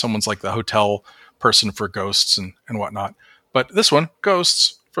drama where someone's like the hotel person for ghosts and whatnot. But this one,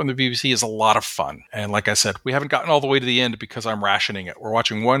 Ghosts, from the BBC, is a lot of fun. And like I said, we haven't gotten all the way to the end because I'm rationing it. We're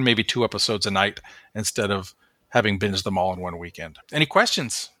watching 1, maybe 2 episodes a night instead of having binged them all in one weekend. Any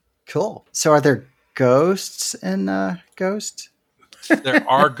questions? Cool. So are there ghosts in Ghost? There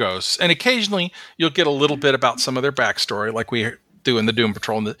are ghosts, and occasionally you'll get a little bit about some of their backstory, like we do in the Doom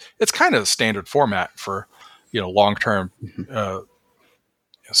Patrol. And it's kind of a standard format for, long-term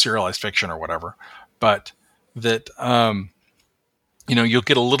serialized fiction or whatever. But that, you'll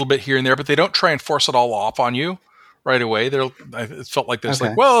get a little bit here and there, but they don't try and force it all off on you right away. It felt like there's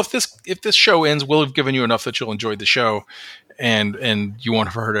like, well, if this show ends, we'll have given you enough that you'll enjoy the show, and you won't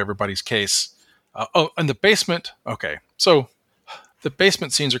have heard everybody's case. And the basement. Okay, so the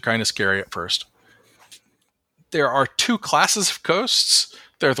basement scenes are kind of scary at first. There are two classes of ghosts.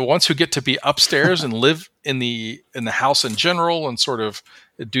 They're the ones who get to be upstairs and live in the house in general and sort of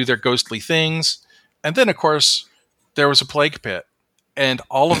do their ghostly things. And then, of course, there was a plague pit. And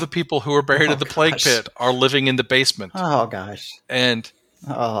all of the people who were buried in the plague pit are living in the basement. Oh, gosh. And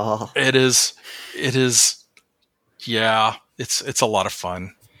it is, yeah, it's a lot of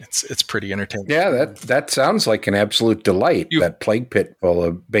fun. It's pretty entertaining. Yeah, that sounds like an absolute delight. That plague pit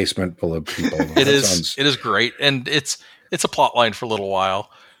basement full of people. It is great, and it's a plot line for a little while,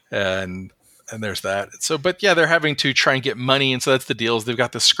 and there's that. So, but yeah, they're having to try and get money, and so that's the deal. Is they've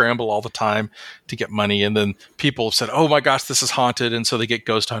got this scramble all the time to get money, and then people have said, "Oh my gosh, this is haunted," and so they get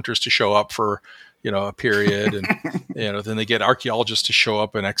ghost hunters to show up for a period, and then they get archaeologists to show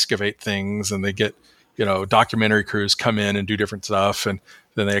up and excavate things, and they get documentary crews come in and do different stuff, and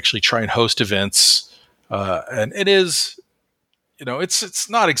then they actually try and host events. And it is, it's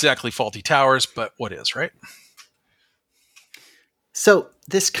not exactly Faulty Towers, but what is, right? So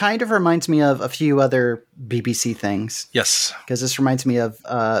this kind of reminds me of a few other BBC things. Yes. Because this reminds me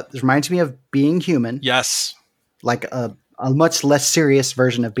of Being Human. Yes. Like a much less serious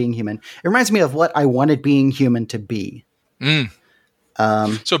version of Being Human. It reminds me of what I wanted Being Human to be.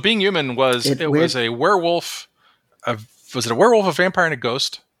 So Being Human was a werewolf. Was it a werewolf, a vampire, and a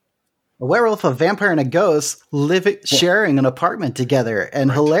ghost? A werewolf, a vampire, and a ghost sharing an apartment together,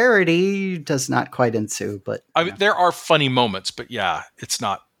 and hilarity does not quite ensue. But I mean, there are funny moments, but yeah, it's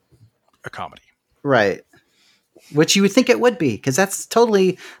not a comedy, right? Which you would think it would be, because that's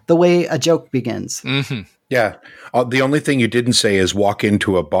totally the way a joke begins. Mm-hmm. Yeah, the only thing you didn't say is walk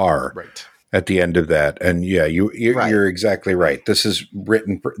into a bar. Right. At the end of that. And yeah, you're exactly right. This is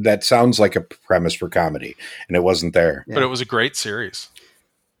written, that sounds like a premise for comedy, and it wasn't there. But it was a great series.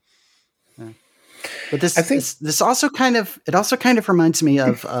 Yeah. But this also kind of reminds me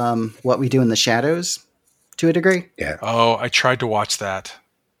of What We Do in the Shadows to a degree. Yeah. Oh, I tried to watch that.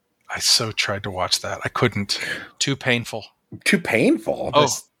 I so tried to watch that. I couldn't. Too painful. Too painful? Oh,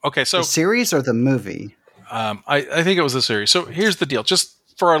 okay. So the series or the movie? I think it was the series. So here's the deal. Just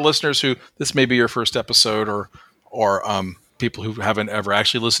for our listeners who this may be your first episode, or people who haven't ever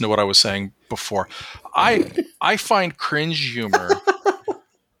actually listened to what I was saying before, I find cringe humor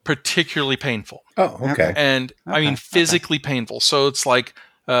particularly painful. Oh, okay. And I mean physically painful. So it's like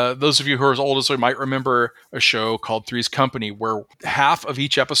those of you who are as old as we might remember a show called Three's Company, where half of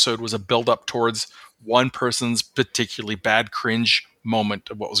each episode was a build up towards one person's particularly bad cringe moment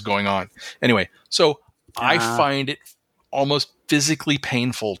of what was going on. Anyway, so I find it almost physically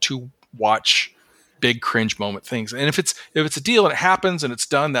painful to watch big cringe moment things. And if it's a deal and it happens and it's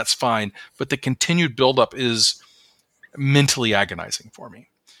done, that's fine. But the continued buildup is mentally agonizing for me.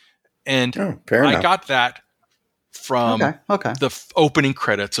 And I got that from the opening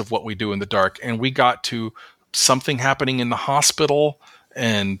credits of What We Do in the Dark. And we got to something happening in the hospital,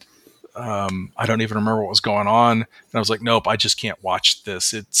 and I don't even remember what was going on. And I was like, nope, I just can't watch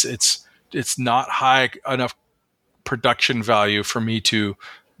this. It's not high enough production value for me to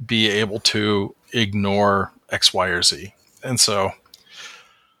be able to ignore X, Y, or Z. And so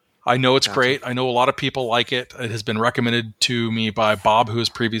I know it's great. I know a lot of people like it. It has been recommended to me by Bob, who was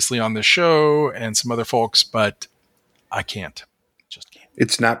previously on the show, and some other folks, but I can't. Just can't.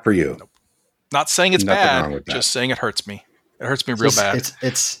 It's not for you. Nope. Not saying it's bad, just saying it hurts me. It hurts me real bad.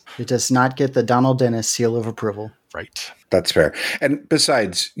 It does not get the Donald Dennis seal of approval. Right. That's fair. And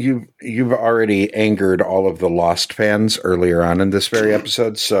besides, you've already angered all of the Lost fans earlier on in this very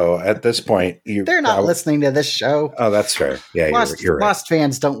episode. So at this point, they're not listening to this show. Oh, that's fair. Yeah, you're right. Lost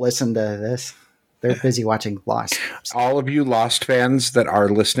fans don't listen to this. They're busy watching Lost. All of you Lost fans that are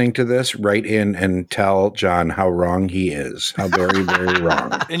listening to this, write in and tell John how wrong he is. How very, very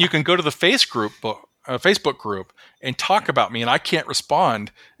wrong. And you can go to the Facebook group and talk about me, and I can't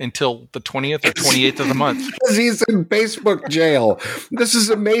respond until the 20th or 28th of the month. Because he's in Facebook jail. This is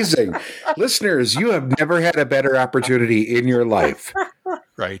amazing. Listeners, you have never had a better opportunity in your life.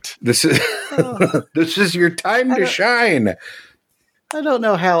 Right. This is your time to shine. I don't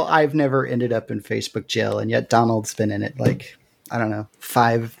know how I've never ended up in Facebook jail, and yet Donald's been in it like, I don't know,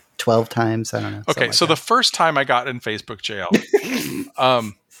 5-12 times. I don't know. Okay, so the first time I got in Facebook jail,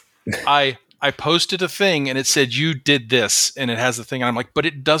 I posted a thing and it said, you did this, and it has the thing. And I'm like, but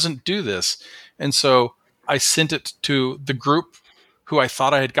it doesn't do this. And so I sent it to the group who I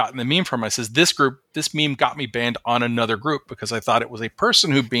thought I had gotten the meme from. I says, this meme got me banned on another group because I thought it was a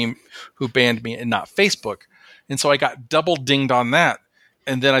person who banned me and not Facebook. And so I got double dinged on that.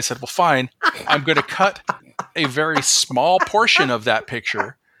 And then I said, well, fine, I'm going to cut a very small portion of that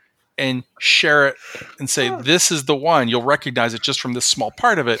picture and share it and say, this is the one. You'll recognize it just from this small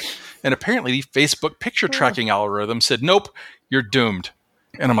part of it. And apparently the Facebook picture tracking algorithm said, nope, you're doomed.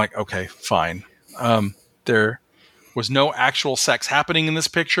 And I'm like, okay, fine. There was no actual sex happening in this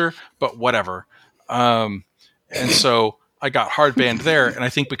picture, but whatever. And so I got hard banned there. And I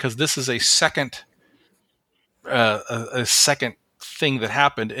think because this is a second thing that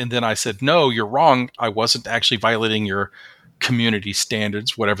happened. And then I said, no, you're wrong. I wasn't actually violating your community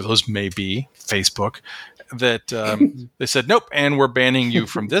standards, whatever those may be, Facebook, that they said, nope, and we're banning you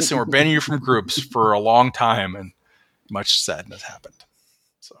from this, and we're banning you from groups for a long time, and much sadness happened.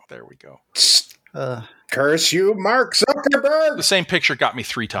 So there we go. Curse you, Mark Zuckerberg! The same picture got me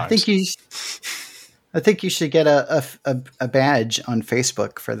 3 times. I think you should get a badge on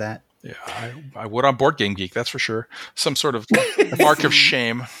Facebook for that. Yeah, I would on Board Game Geek, that's for sure. Some sort of mark of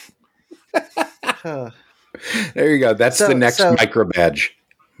shame. There you go. That's the next micro badge.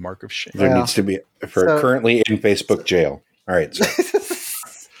 Mark of shame. There needs to be currently in Facebook jail. All right. So.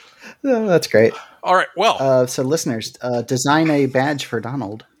 That's great. All right. Well, so listeners, design a badge for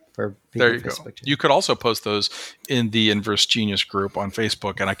Donald. There you go. You could also post those in the Inverse Genius group on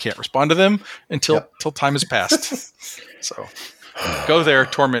Facebook, and I can't respond to them until time has passed. So go there,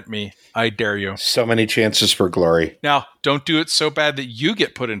 torment me. I dare you. So many chances for glory. Now, don't do it so bad that you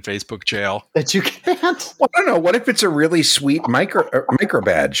get put in Facebook jail. That you can't. Well, I don't know. What if it's a really sweet micro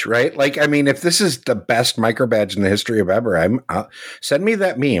badge, right? Like, I mean, if this is the best micro badge in the history of ever, send me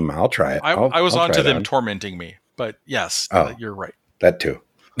that meme. I'll try it. I was on to them tormenting me, but yes, you're right. That too.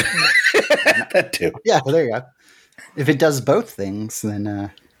 That too. Yeah, well, there you go. If it does both things, then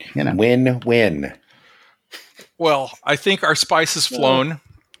win-win. Well, I think our spice has flown,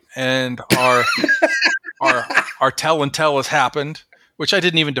 and our tell and tell has happened, which I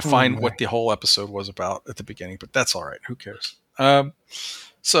didn't even define what the whole episode was about at the beginning, but that's all right. Who cares? Go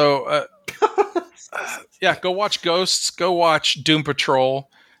watch Ghosts, go watch Doom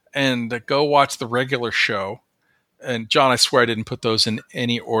Patrol, and go watch the regular show. And John, I swear I didn't put those in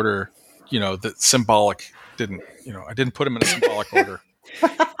any order, that symbolic didn't, I didn't put them in a symbolic order.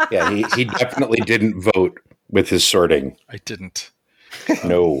 Yeah, he definitely didn't vote with his sorting. I didn't.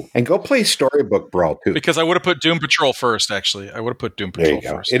 No. And go play Storybook Brawl, too. Because I would have put Doom Patrol first, actually. I would have put Doom Patrol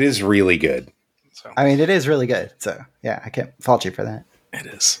first. It is really good. So. I mean, it is really good. So, yeah, I can't fault you for that. It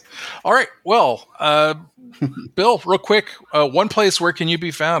is. All right. Well, Bill, real quick, one place where can you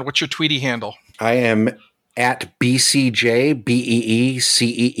be found? What's your Tweety handle? I am at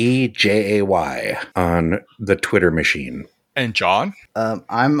BCJBEECEEJAY on the Twitter machine. And John?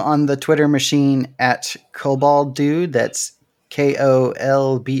 I'm on the Twitter machine at Kobold Dude. That's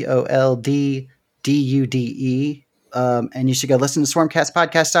KOLBOLDDUDE. And you should go listen to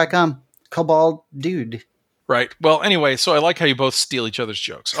swarmcastpodcast.com. Kobold Dude. Right. Well, anyway, so I like how you both steal each other's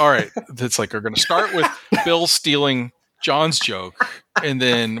jokes. All right. It's like we're going to start with Bill stealing John's joke, and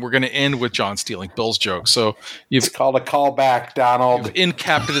then we're going to end with John stealing Bill's joke. So it's called a callback, Donald. You've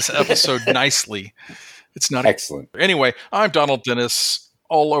in-capped this episode nicely. It's not excellent. Anyway, I'm Donald Dennis,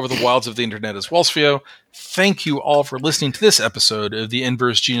 all over the wilds of the internet as Wellsfio. Thank you all for listening to this episode of the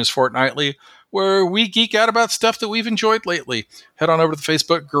Inverse Genius Fortnightly, where we geek out about stuff that we've enjoyed lately. Head on over to the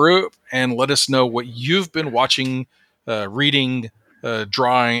Facebook group and let us know what you've been watching, reading,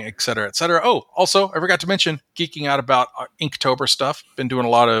 drawing, etc., etc. Oh, also, I forgot to mention geeking out about Inktober stuff. Been doing a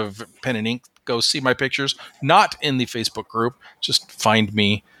lot of pen and ink. Go see my pictures. Not in the Facebook group. Just find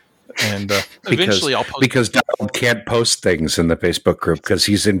me. And eventually I'll post. Because Donald can't post things in the Facebook group because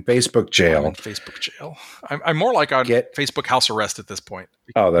he's in Facebook jail. I'm in Facebook jail. I'm more like on Facebook house arrest at this point.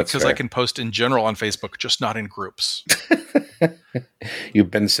 Oh, that's because fair. I can post in general on Facebook, just not in groups.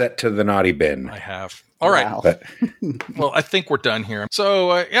 You've been set to the naughty bin. I have. All right. Wow. Well, I think we're done here.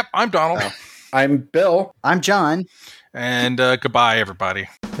 So, I'm Donald. I'm Bill. I'm John. And goodbye, everybody.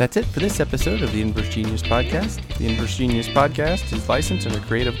 That's it for this episode of the Inverse Genius Podcast. The Inverse Genius Podcast is licensed under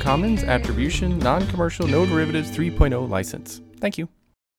Creative Commons Attribution, Non-Commercial, No Derivatives 3.0 license. Thank you.